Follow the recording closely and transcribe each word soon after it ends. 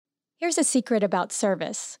Here's a secret about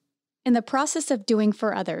service. In the process of doing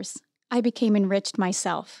for others, I became enriched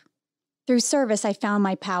myself. Through service, I found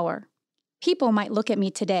my power. People might look at me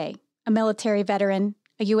today, a military veteran,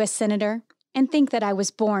 a U.S. senator, and think that I was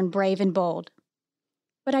born brave and bold.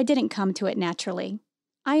 But I didn't come to it naturally.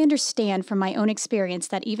 I understand from my own experience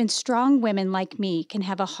that even strong women like me can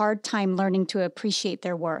have a hard time learning to appreciate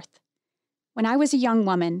their worth. When I was a young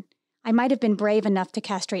woman, I might have been brave enough to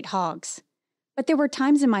castrate hogs. But there were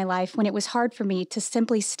times in my life when it was hard for me to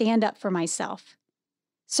simply stand up for myself.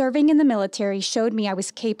 Serving in the military showed me I was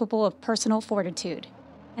capable of personal fortitude,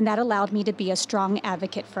 and that allowed me to be a strong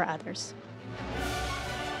advocate for others.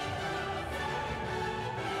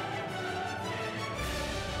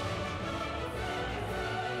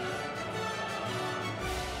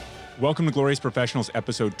 Welcome to Glorious Professionals,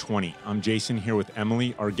 episode 20. I'm Jason, here with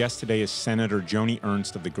Emily. Our guest today is Senator Joni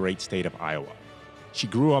Ernst of the great state of Iowa. She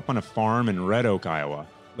grew up on a farm in Red Oak, Iowa,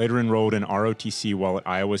 later enrolled in ROTC while at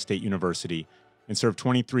Iowa State University, and served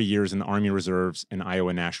 23 years in the Army Reserves and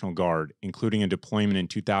Iowa National Guard, including a deployment in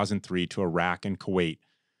 2003 to Iraq and Kuwait,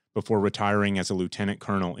 before retiring as a lieutenant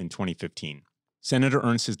colonel in 2015. Senator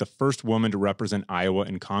Ernst is the first woman to represent Iowa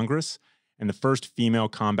in Congress and the first female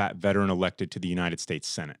combat veteran elected to the United States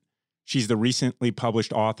Senate. She's the recently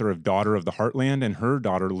published author of Daughter of the Heartland, and her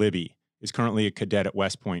daughter, Libby, is currently a cadet at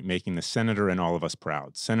West Point, making the senator and all of us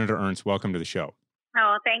proud. Senator Ernst, welcome to the show.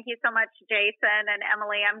 Oh, thank you so much, Jason and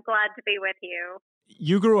Emily. I'm glad to be with you.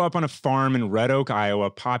 You grew up on a farm in Red Oak,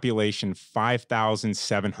 Iowa, population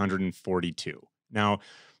 5,742. Now,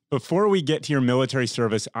 before we get to your military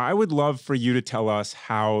service, I would love for you to tell us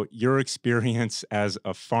how your experience as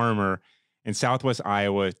a farmer in Southwest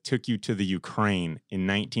Iowa took you to the Ukraine in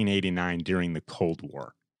 1989 during the Cold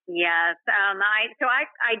War. Yes.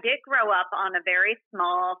 I did grow up on a very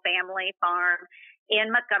small family farm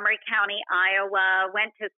in Montgomery County, Iowa.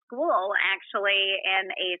 Went to school, actually,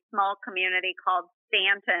 in a small community called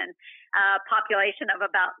Stanton, population of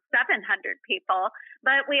about 700 people.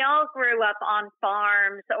 But we all grew up on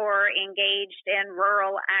farms or engaged in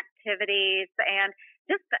rural activities, and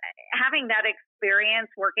just having that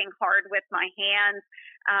experience working hard with my hands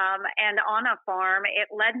and on a farm, it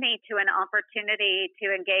led me to an opportunity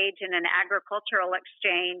to engage in an agricultural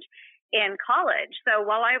exchange in college. So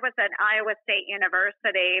while I was at Iowa State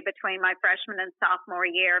University between my freshman and sophomore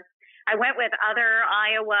year, I went with other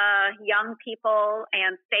Iowa young people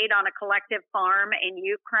and stayed on a collective farm in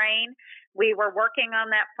Ukraine. We were working on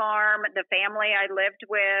that farm. The family I lived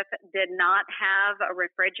with did not have a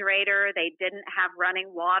refrigerator. They didn't have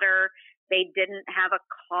running water. They didn't have a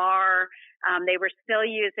car. They were still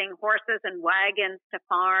using horses and wagons to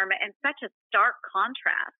farm, and such a stark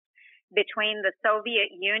contrast between the Soviet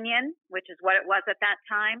Union, which is what it was at that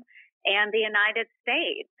time, and the United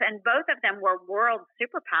States. And both of them were world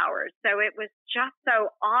superpowers. So it was just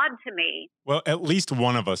so odd to me. Well, at least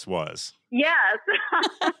one of us was. Yes.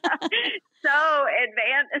 So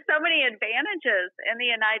many advantages in the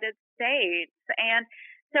United States. And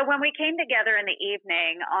so when we came together in the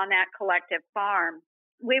evening on that collective farm,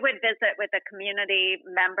 we would visit with the community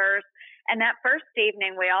members. And that first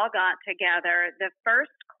evening we all got together, the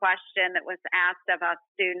first question that was asked of us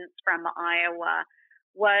students from Iowa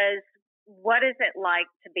was, what is it like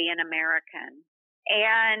to be an American?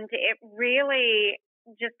 And it really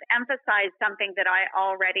just emphasized something that I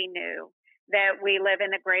already knew, that we live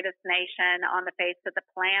in the greatest nation on the face of the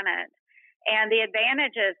planet. And the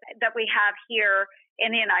advantages that we have here in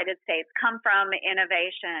the United States come from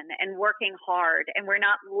innovation and working hard, and we're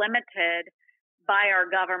not limited by our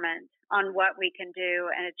government on what we can do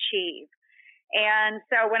and achieve. And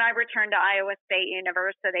so when I returned to Iowa State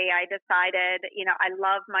University, I decided, I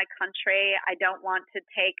love my country. I don't want to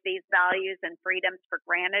take these values and freedoms for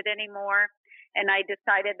granted anymore. And I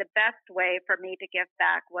decided the best way for me to give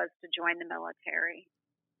back was to join the military.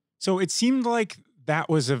 So it seemed like that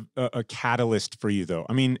was a catalyst for you, though.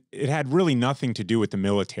 I mean, it had really nothing to do with the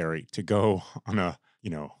military to go on an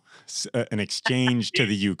exchange to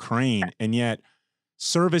the Ukraine. And yet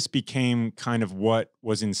service became kind of what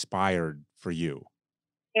was inspired for you.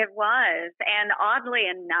 It was. And oddly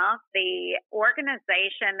enough, the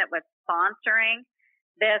organization that was sponsoring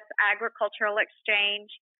this agricultural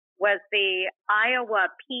exchange was the Iowa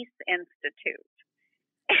Peace Institute.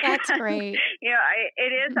 That's great.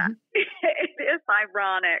 It is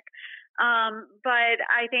ironic. But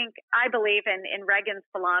I believe in Reagan's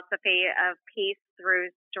philosophy of peace through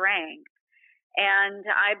strength. And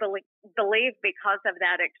I believe because of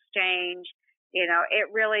that exchange, it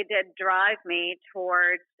really did drive me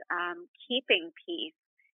towards keeping peace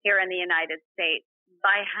here in the United States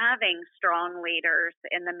by having strong leaders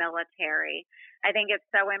in the military. I think it's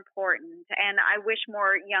so important. And I wish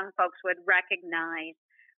more young folks would recognize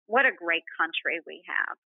what a great country we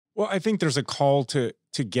have. Well, I think there's a call to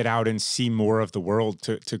get out and see more of the world,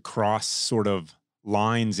 to cross sort of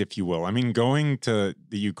lines, if you will. I mean, going to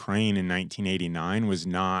the Ukraine in 1989 was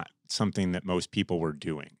not something that most people were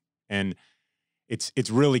doing. And it's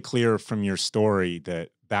really clear from your story that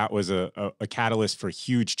that was a catalyst for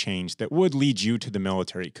huge change that would lead you to the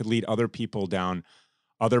military. It could lead other people down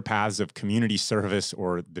other paths of community service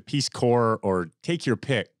or the Peace Corps, or take your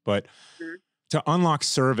pick. But to unlock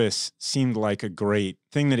service seemed like a great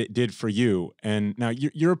thing that it did for you. And now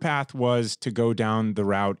your path was to go down the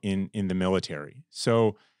route in the military.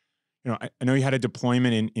 So, I know you had a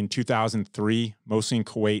deployment in 2003, mostly in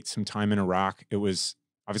Kuwait, some time in Iraq. It was,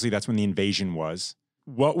 obviously, that's when the invasion was.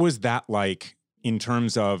 What was that like in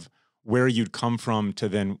terms of where you'd come from to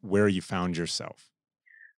then where you found yourself?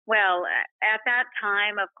 Well, at that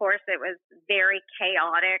time, of course, it was very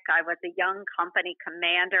chaotic. I was a young company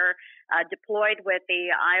commander deployed with the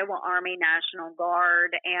Iowa Army National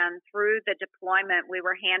Guard. And through the deployment, we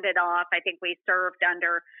were handed off. I think we served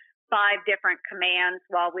under 5 different commands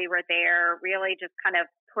while we were there, really just kind of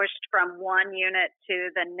pushed from one unit to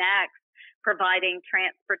the next, providing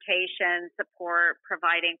transportation support,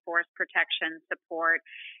 providing force protection support.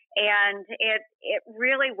 And it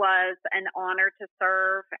really was an honor to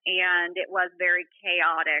serve, and it was very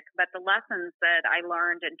chaotic. But the lessons that I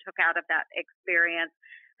learned and took out of that experience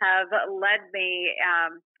have led me,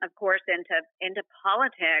 of course, into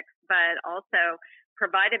politics, but also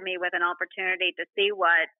provided me with an opportunity to see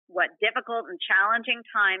what difficult and challenging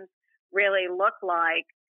times really look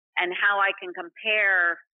like, and how I can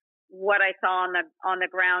compare what I saw on the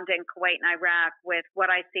ground in Kuwait and Iraq with what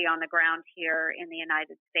I see on the ground here in the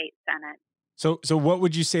United States Senate. So what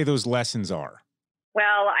would you say those lessons are?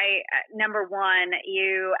 Well, number one,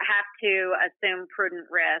 you have to assume prudent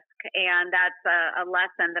risk, and that's a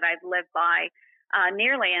lesson that I've lived by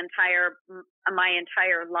nearly my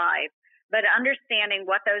entire life. But understanding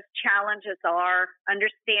what those challenges are,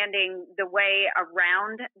 understanding the way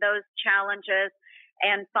around those challenges,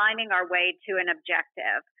 and finding our way to an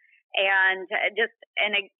objective. And just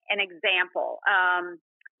an example, on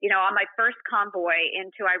my first convoy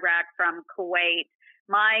into Iraq from Kuwait,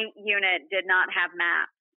 my unit did not have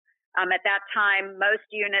maps. At that time, most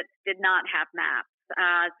units did not have maps.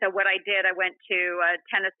 So what I did, I went to a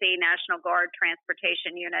Tennessee National Guard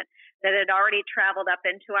transportation unit that had already traveled up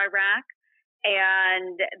into Iraq,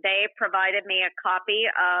 and they provided me a copy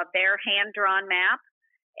of their hand-drawn map.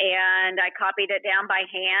 And I copied it down by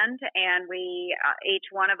hand, and we, each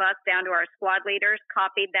one of us, down to our squad leaders,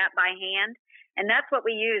 copied that by hand. And that's what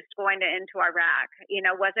we used going into Iraq.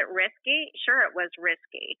 Was it risky? Sure, it was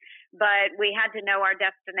risky. But we had to know our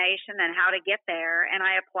destination and how to get there. And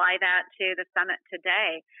I apply that to the Senate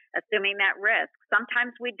today, assuming that risk.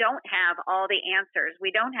 Sometimes we don't have all the answers.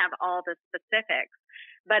 We don't have all the specifics.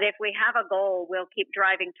 But if we have a goal, we'll keep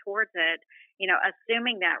driving towards it,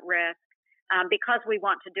 assuming that risk. Because we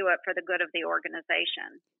want to do it for the good of the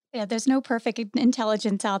organization. Yeah, there's no perfect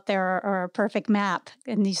intelligence out there or a perfect map.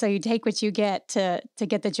 And so you take what you get to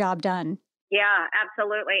get the job done. Yeah,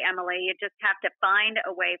 absolutely, Emily. You just have to find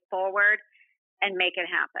a way forward and make it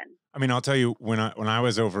happen. I mean, I'll tell you, when I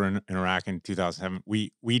was over in Iraq in 2007,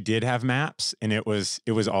 we did have maps, and it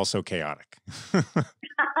was also chaotic.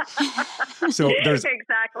 So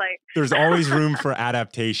there's always room for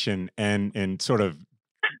adaptation and sort of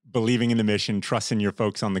believing in the mission, trusting your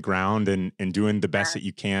folks on the ground, and doing the best that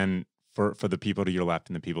you can for the people to your left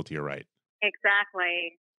and the people to your right.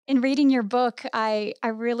 Exactly. In reading your book, I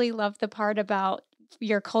really love the part about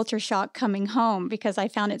your culture shock coming home, because I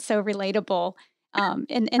found it so relatable,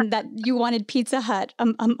 and that you wanted Pizza Hut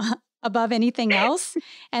above anything else.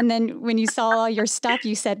 And then when you saw all your stuff,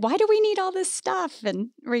 you said, why do we need all this stuff? And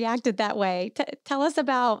reacted that way. Tell us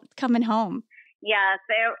about coming home. Yes,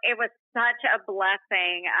 it was such a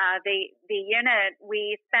blessing. The unit,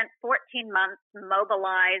 we spent 14 months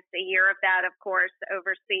mobilized, a year of that, of course,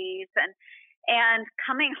 overseas, and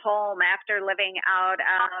coming home after living out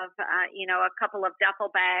of, a couple of duffel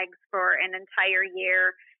bags for an entire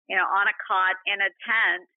year, on a cot in a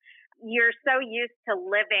tent. You're so used to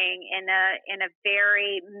living in a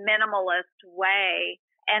very minimalist way,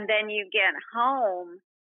 and then you get home,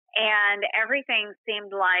 and everything seemed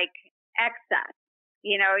like excess.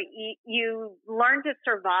 You learn to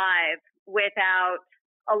survive without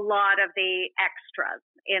a lot of the extras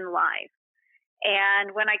in life.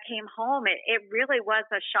 And when I came home, it really was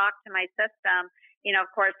a shock to my system. Of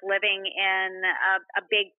course, living in a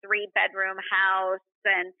big 3-bedroom house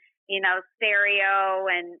and stereo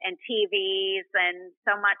and TVs, and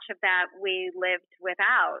so much of that we lived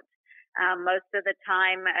without. Most of the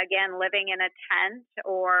time, again, living in a tent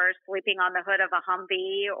or sleeping on the hood of a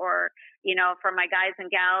Humvee, or, for my guys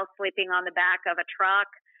and gals, sleeping on the back of a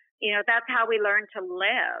truck. That's how we learned to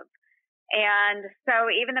live. And so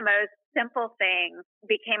even the most simple things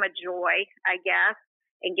became a joy, I guess,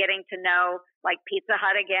 in getting to know, like, Pizza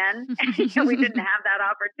Hut again. We didn't have that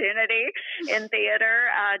opportunity in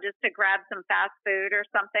theater, just to grab some fast food or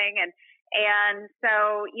something. And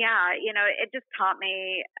so, yeah, it just taught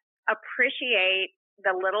me appreciate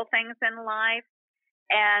the little things in life,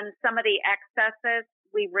 and some of the excesses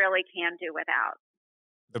we really can do without.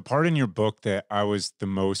 The part in your book that I was the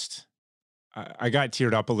most, I got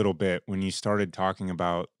teared up a little bit when you started talking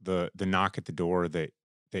about the knock at the door that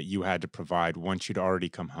you had to provide once you'd already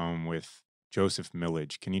come home with Joseph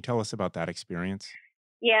Millage. Can you tell us about that experience?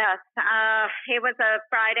 Yes. It was a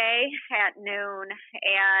Friday at noon,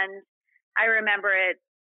 and I remember it,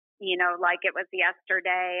 like it was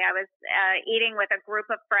yesterday. I was eating with a group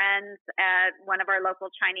of friends at one of our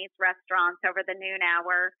local Chinese restaurants over the noon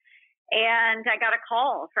hour. And I got a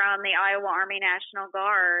call from the Iowa Army National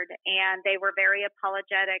Guard, and they were very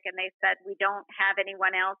apologetic. And they said, "We don't have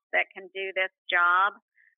anyone else that can do this job.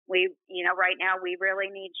 Right now we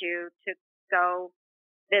really need you to go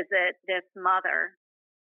visit this mother."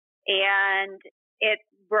 And it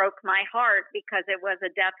broke my heart because it was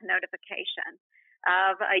a death notification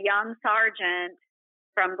of a young sergeant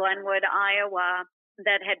from Glenwood, Iowa,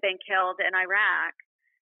 that had been killed in Iraq.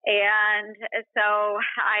 And so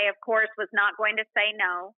I, of course, was not going to say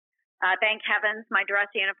no. Thank heavens my dress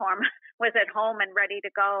uniform was at home and ready to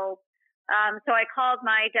go. So I called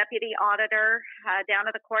my deputy auditor down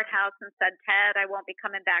to the courthouse and said, "Ted, I won't be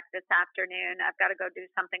coming back this afternoon. I've got to go do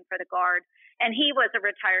something for the Guard." And he was a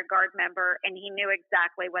retired Guard member, and he knew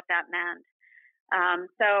exactly what that meant.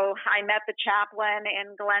 So I met the chaplain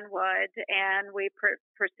in Glenwood, and we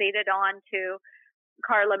proceeded on to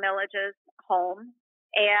Carla Millage's home.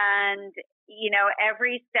 And,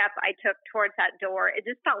 every step I took towards that door, it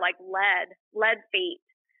just felt like lead feet.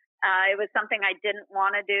 It was something I didn't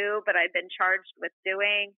want to do, but I'd been charged with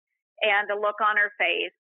doing. And the look on her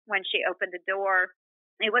face when she opened the door,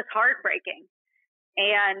 it was heartbreaking.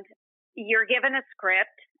 And you're given a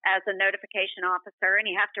script as a notification officer, and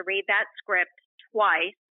you have to read that script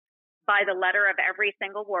twice by the letter of every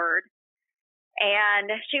single word.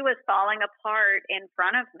 And she was falling apart in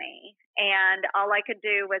front of me. And all I could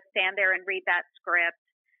do was stand there and read that script.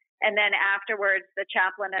 And then afterwards, the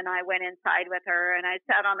chaplain and I went inside with her, and I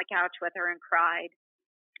sat on the couch with her and cried.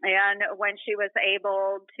 And when she was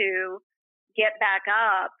able to get back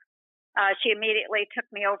up, she immediately took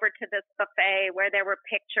me over to this buffet where there were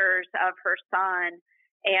pictures of her son.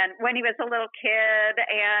 And when he was a little kid,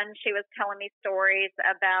 and she was telling me stories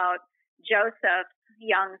about Joseph's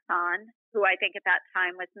young son, who I think at that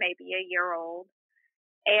time was maybe a year old.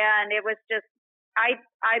 And it was just,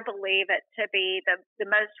 I believe it to be the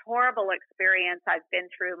most horrible experience I've been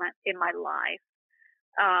through in my life.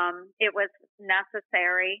 It was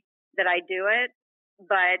necessary that I do it,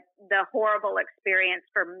 but the horrible experience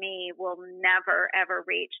for me will never, ever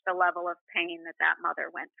reach the level of pain that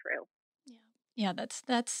mother went through. Yeah,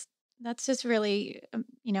 that's just really,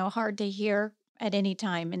 hard to hear at any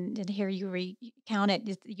time, and to hear you recount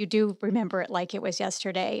it. You do remember it like it was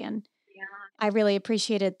yesterday. And yeah. I really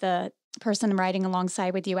appreciated the person writing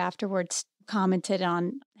alongside with you afterwards commented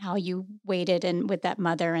on how you waited and with that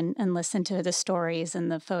mother and listened to the stories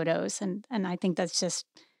and the photos. And I think that's just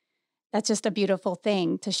a beautiful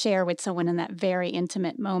thing to share with someone in that very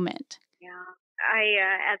intimate moment. Yeah.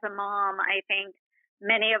 As a mom, I think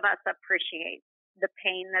many of us appreciate the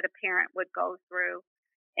pain that a parent would go through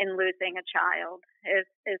in losing a child,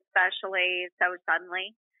 especially so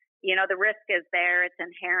suddenly. The risk is there, it's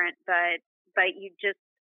inherent, but you just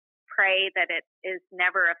pray that it is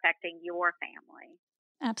never affecting your family.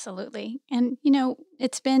 Absolutely. And,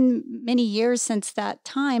 it's been many years since that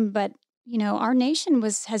time, but, our nation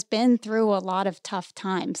has been through a lot of tough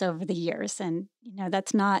times over the years. And,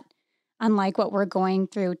 that's not unlike what we're going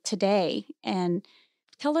through today. And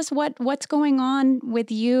tell us what's going on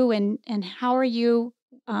with you and how are you,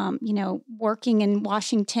 working in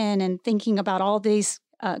Washington and thinking about all these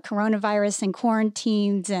coronavirus and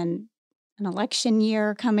quarantines and an election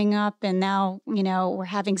year coming up. And now, we're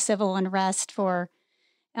having civil unrest for,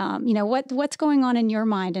 what's going on in your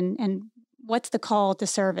mind and what's the call to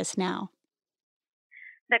service now?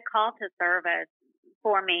 The call to service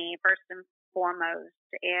for me, first and foremost,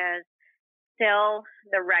 is still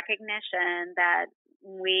the recognition that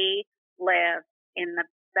we live in the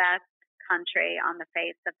best country on the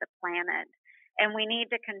face of the planet. And we need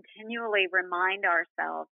to continually remind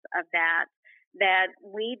ourselves of that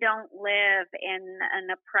we don't live in an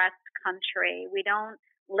oppressed country. We don't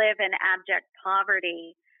live in abject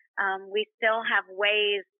poverty. We still have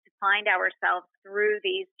ways to find ourselves through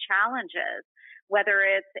these challenges, whether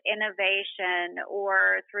it's innovation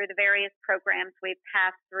or through the various programs we've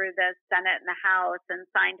passed through the Senate and the House and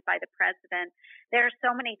signed by the President. There are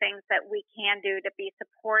so many things that we can do to be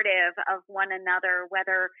supportive of one another,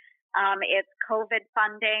 whether it's COVID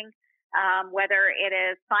funding, whether it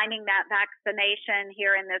is finding that vaccination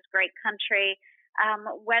here in this great country,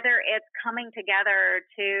 whether it's coming together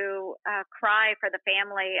to cry for the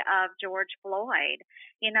family of George Floyd.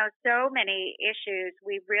 So many issues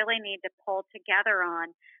we really need to pull together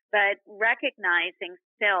on, but recognizing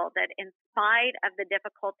still that in spite of the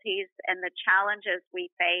difficulties and the challenges we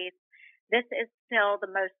face, this is still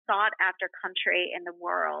the most sought after country in the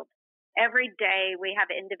world. Every day we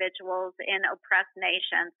have individuals in oppressed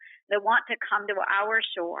nations that want to come to our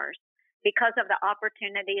shores because of the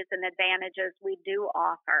opportunities and advantages we do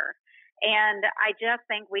offer. And I just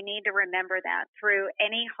think we need to remember that through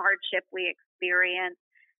any hardship we experience,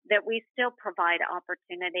 that we still provide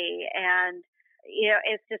opportunity. And,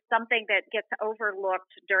 it's just something that gets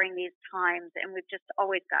overlooked during these times. And we've just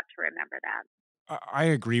always got to remember that. I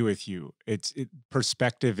agree with you.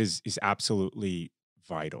 Perspective is absolutely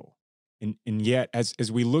vital. And yet,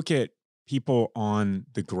 as we look at people on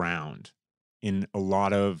the ground in a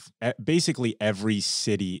lot of basically every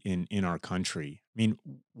city in our country, I mean,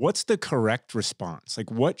 what's the correct response? Like,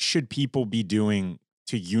 what should people be doing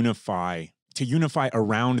to unify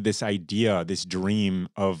around this idea, this dream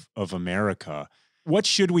of America? What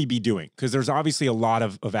should we be doing? Because there's obviously a lot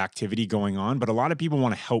of activity going on, but a lot of people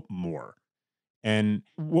want to help more. And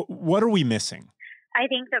what are we missing? I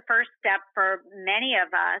think the first step for many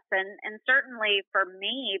of us, and certainly for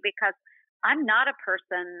me, because I'm not a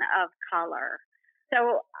person of color,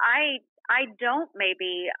 so I don't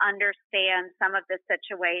maybe understand some of the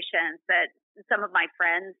situations that some of my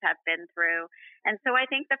friends have been through. And so I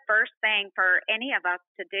think the first thing for any of us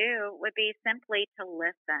to do would be simply to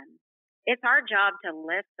listen. It's our job to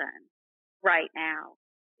listen right now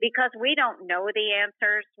because we don't know the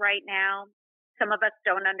answers right now. Some of us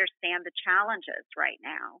don't understand the challenges right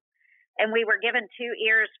now. And we were given 2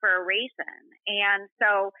 ears for a reason. And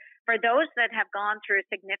so for those that have gone through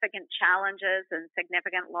significant challenges and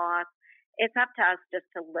significant loss, it's up to us just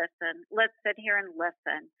to listen. Let's sit here and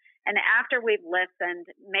listen. And after we've listened,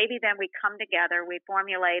 maybe then we come together, we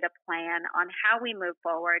formulate a plan on how we move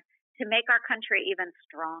forward to make our country even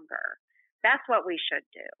stronger. That's what we should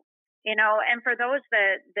do. And for those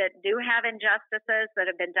that do have injustices that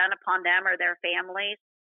have been done upon them or their families,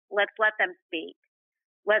 let's let them speak.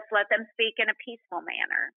 Let's let them speak in a peaceful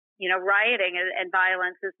manner. Rioting and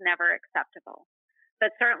violence is never acceptable.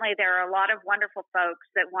 But certainly there are a lot of wonderful folks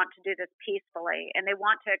that want to do this peacefully and they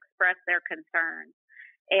want to express their concerns.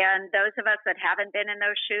 And those of us that haven't been in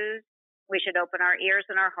those shoes, we should open our ears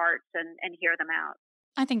and our hearts and hear them out.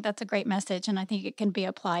 I think that's a great message, and I think it can be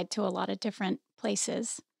applied to a lot of different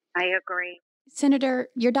places. I agree. Senator,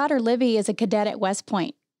 your daughter Libby is a cadet at West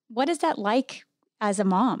Point. What is that like as a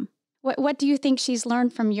mom? What do you think she's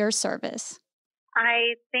learned from your service?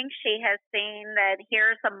 I think she has seen that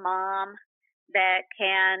here's a mom that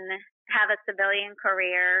can have a civilian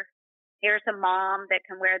career. Here's a mom that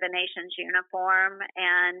can wear the nation's uniform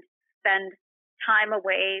and spend time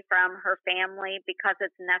away from her family because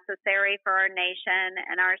it's necessary for our nation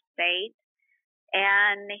and our state.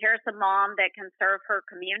 And here's a mom that can serve her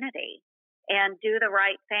community and do the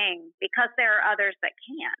right thing because there are others that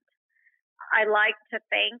can't. I like to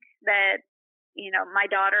think that, my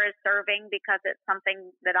daughter is serving because it's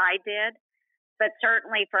something that I did, but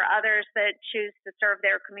certainly for others that choose to serve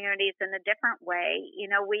their communities in a different way,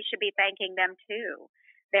 we should be thanking them too.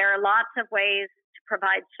 There are lots of ways to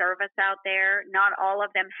provide service out there. Not all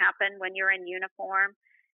of them happen when you're in uniform.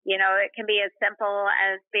 It can be as simple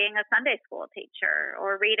as being a Sunday school teacher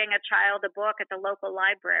or reading a child a book at the local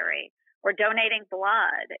library or donating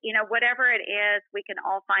blood. Whatever it is, we can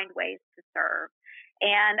all find ways to serve.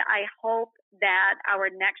 And I hope that our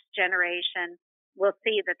next generation will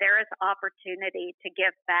see that there is opportunity to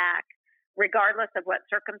give back, regardless of what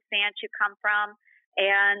circumstance you come from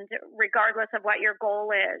and regardless of what your goal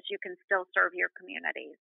is, you can still serve your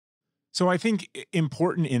communities. So I think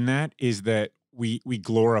important in that is that we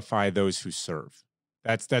glorify those who serve.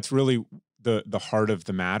 That's really the heart of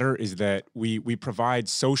the matter, is that we provide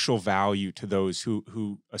social value to those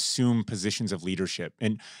who assume positions of leadership.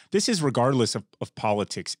 And this is regardless of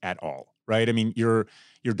politics at all, right? I mean, your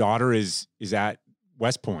daughter is at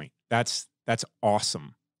West Point. That's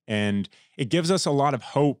awesome. And it gives us a lot of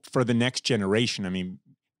hope for the next generation. I mean,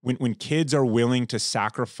 when kids are willing to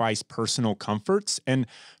sacrifice personal comforts, and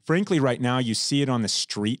frankly, right now you see it on the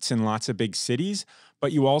streets in lots of big cities,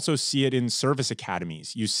 but you also see it in service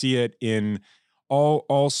academies. You see it in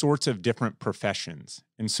all sorts of different professions.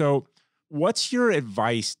 And so what's your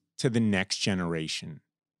advice to the next generation,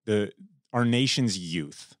 our nation's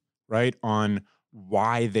youth, right, on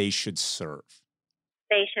why they should serve?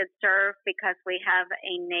 They should serve because we have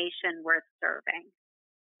a nation worth serving.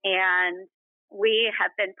 And we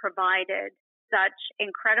have been provided such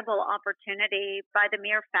incredible opportunity by the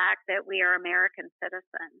mere fact that we are American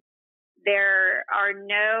citizens. There are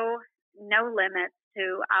no limits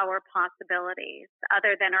to our possibilities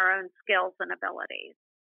other than our own skills and abilities.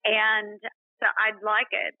 And so I'd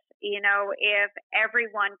like it, if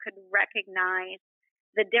everyone could recognize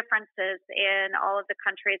the differences in all of the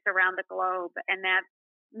countries around the globe, and that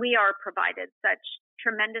we are provided such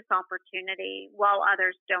tremendous opportunity while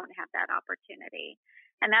others don't have that opportunity.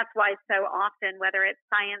 And that's why so often, whether it's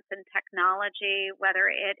science and technology, whether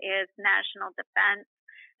it is national defense,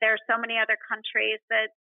 there are so many other countries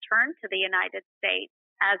that turn to the United States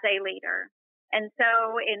as a leader. And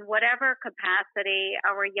so in whatever capacity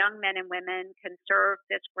our young men and women can serve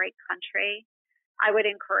this great country, I would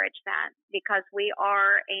encourage that because we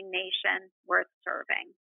are a nation worth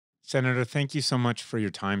serving. Senator, thank you so much for your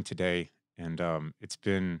time today. And it's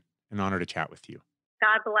been an honor to chat with you.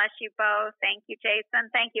 God bless you both. Thank you, Jason.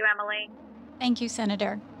 Thank you, Emily. Thank you,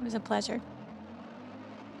 Senator. It was a pleasure.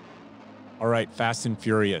 All right, Fast and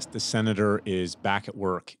Furious. The senator is back at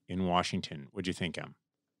work in Washington. What'd you think, Em?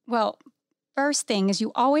 Well, first thing is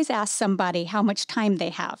you always ask somebody how much time they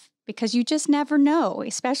have because you just never know,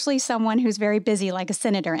 especially someone who's very busy like a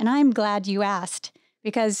senator. And I'm glad you asked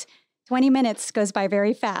because 20 minutes goes by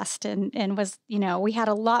very fast and was, we had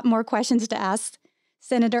a lot more questions to ask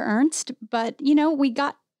Senator Ernst, but, we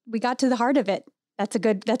got to the heart of it. That's a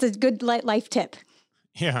good life tip.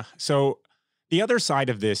 Yeah. So the other side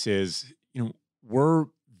of this is, we're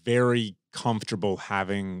very comfortable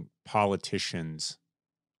having politicians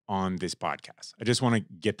on this podcast. I just want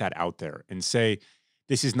to get that out there and say,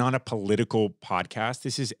 this is not a political podcast.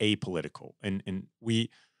 This is apolitical. And we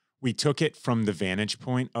took it from the vantage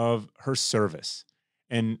point of her service.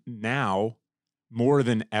 And now, more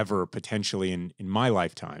than ever, potentially in my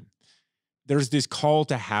lifetime, there's this call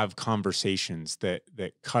to have conversations that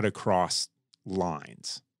cut across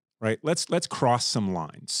lines, right? Let's cross some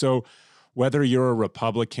lines. So whether you're a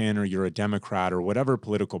Republican or you're a Democrat or whatever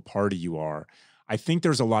political party you are, I think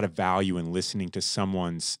there's a lot of value in listening to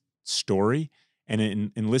someone's story and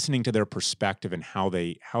in listening to their perspective and how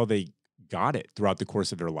they got it throughout the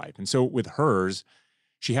course of their life. And so with hers,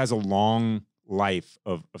 she has a long life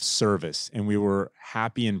of service, and we were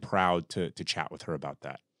happy and proud to chat with her about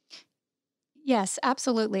that. Yes,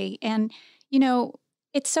 absolutely. And,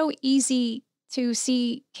 it's so easy to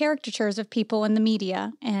see caricatures of people in the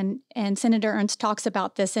media, and Senator Ernst talks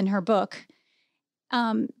about this in her book.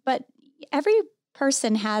 But every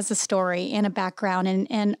person has a story and a background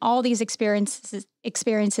and all these experiences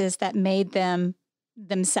that made them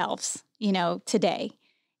themselves, today.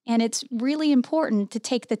 And it's really important to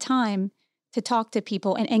take the time to talk to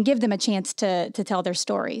people and give them a chance to tell their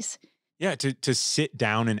stories. Yeah, to sit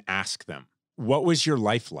down and ask them, what was your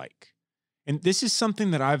life like? And this is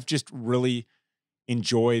something that I've just really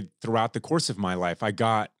enjoyed throughout the course of my life. I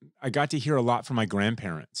got to hear a lot from my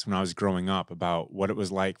grandparents when I was growing up about what it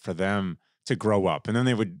was like for them to grow up. And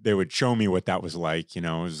then they would show me what that was like. It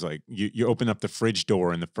was like you open up the fridge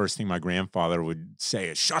door and the first thing my grandfather would say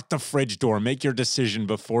is, shut the fridge door, make your decision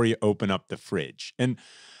before you open up the fridge. And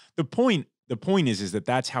the point is that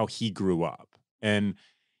that's how he grew up. And,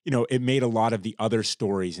 it made a lot of the other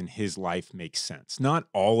stories in his life make sense. Not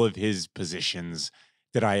all of his positions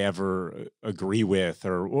did I ever agree with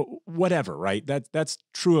or whatever, right? That's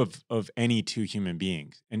true of any two human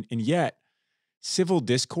beings. And yet, civil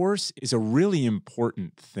discourse is a really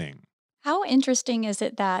important thing. How interesting is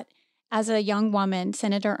it that as a young woman,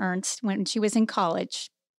 Senator Ernst, when she was in college,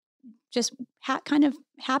 just kind of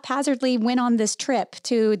haphazardly went on this trip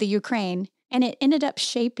to the Ukraine, and it ended up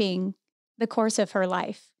shaping the course of her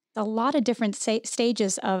life. A lot of different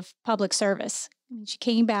stages of public service. She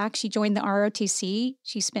came back, she joined the ROTC,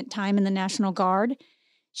 she spent time in the National Guard,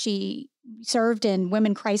 she served in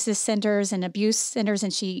women crisis centers and abuse centers,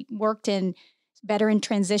 and she worked in veteran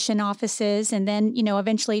transition offices, and then,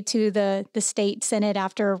 eventually to the state Senate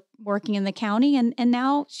after working in the county. And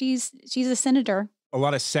now she's a senator. A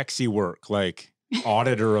lot of sexy work, like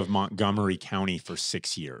auditor of Montgomery County for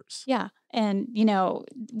 6 years. Yeah. And,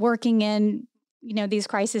 working in these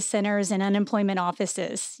crisis centers and unemployment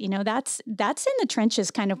offices. That's in the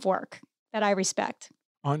trenches kind of work that I respect.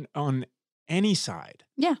 On any side.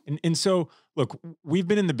 Yeah. And so, look, we've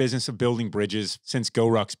been in the business of building bridges since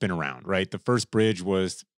GoRuck's been around, right? The first bridge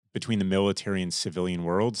was between the military and civilian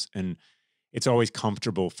worlds. And it's always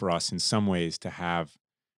comfortable for us in some ways to have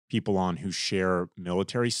people on who share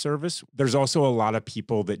military service. There's also a lot of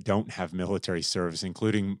people that don't have military service,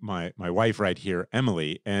 including my wife right here,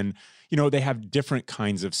 Emily. And, they have different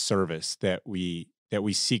kinds of service that we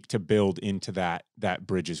seek to build into that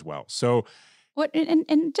bridge as well. So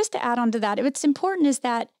and just to add on to that, what's important is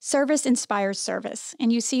that service inspires service.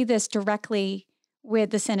 And you see this directly with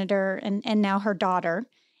the senator and now her daughter.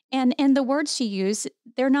 And the words she used,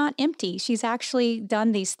 they're not empty. She's actually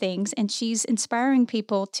done these things, and she's inspiring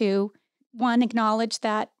people to, one, acknowledge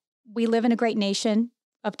that we live in a great nation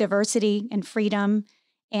of diversity and freedom.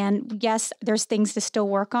 And yes, there's things to still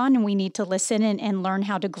work on, and we need to listen and learn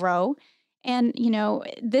how to grow. And,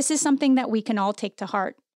 this is something that we can all take to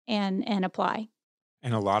heart and apply.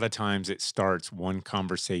 And a lot of times it starts one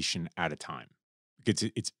conversation at a time.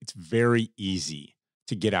 Because it's very easy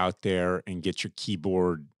to get out there and get your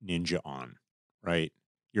keyboard ninja on, right?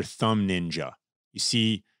 Your thumb ninja. You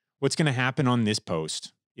see, what's going to happen on this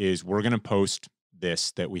post is we're going to post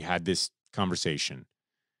that we had this conversation.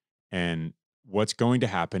 And what's going to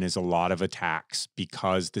happen is a lot of attacks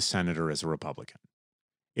because the senator is a Republican.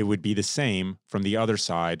 It would be the same from the other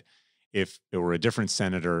side if it were a different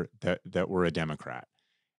senator that were a Democrat.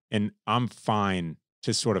 And I'm fine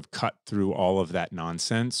to sort of cut through all of that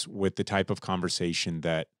nonsense with the type of conversation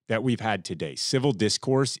that we've had today. Civil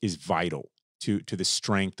discourse is vital to the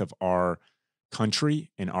strength of our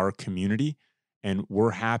country and our community. And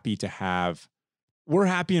we're happy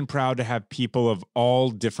and proud to have people of all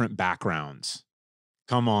different backgrounds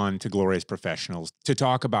come on to Glorious Professionals to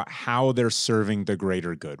talk about how they're serving the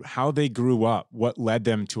greater good, how they grew up, what led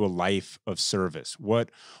them to a life of service, what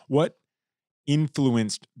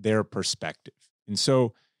influenced their perspective. And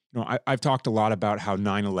so, I've talked a lot about how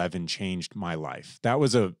 9/11 changed my life. That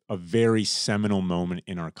was a very seminal moment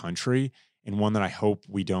in our country, and one that I hope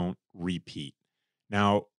we don't repeat.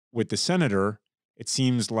 Now, with the senator, it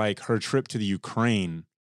seems like her trip to the Ukraine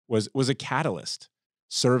was a catalyst.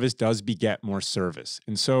 Service does beget more service.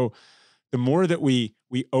 And so the more that we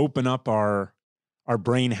open up our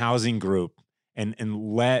brain housing group and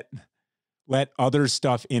let other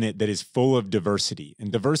stuff in it that is full of diversity.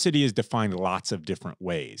 And diversity is defined lots of different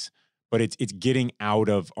ways, but it's getting out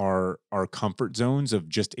of our comfort zones of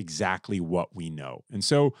just exactly what we know. And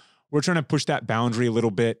so we're trying to push that boundary a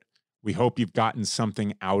little bit. We hope you've gotten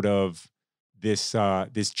something out of this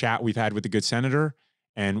chat we've had with the good senator,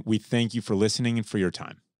 and we thank you for listening and for your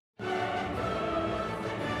time.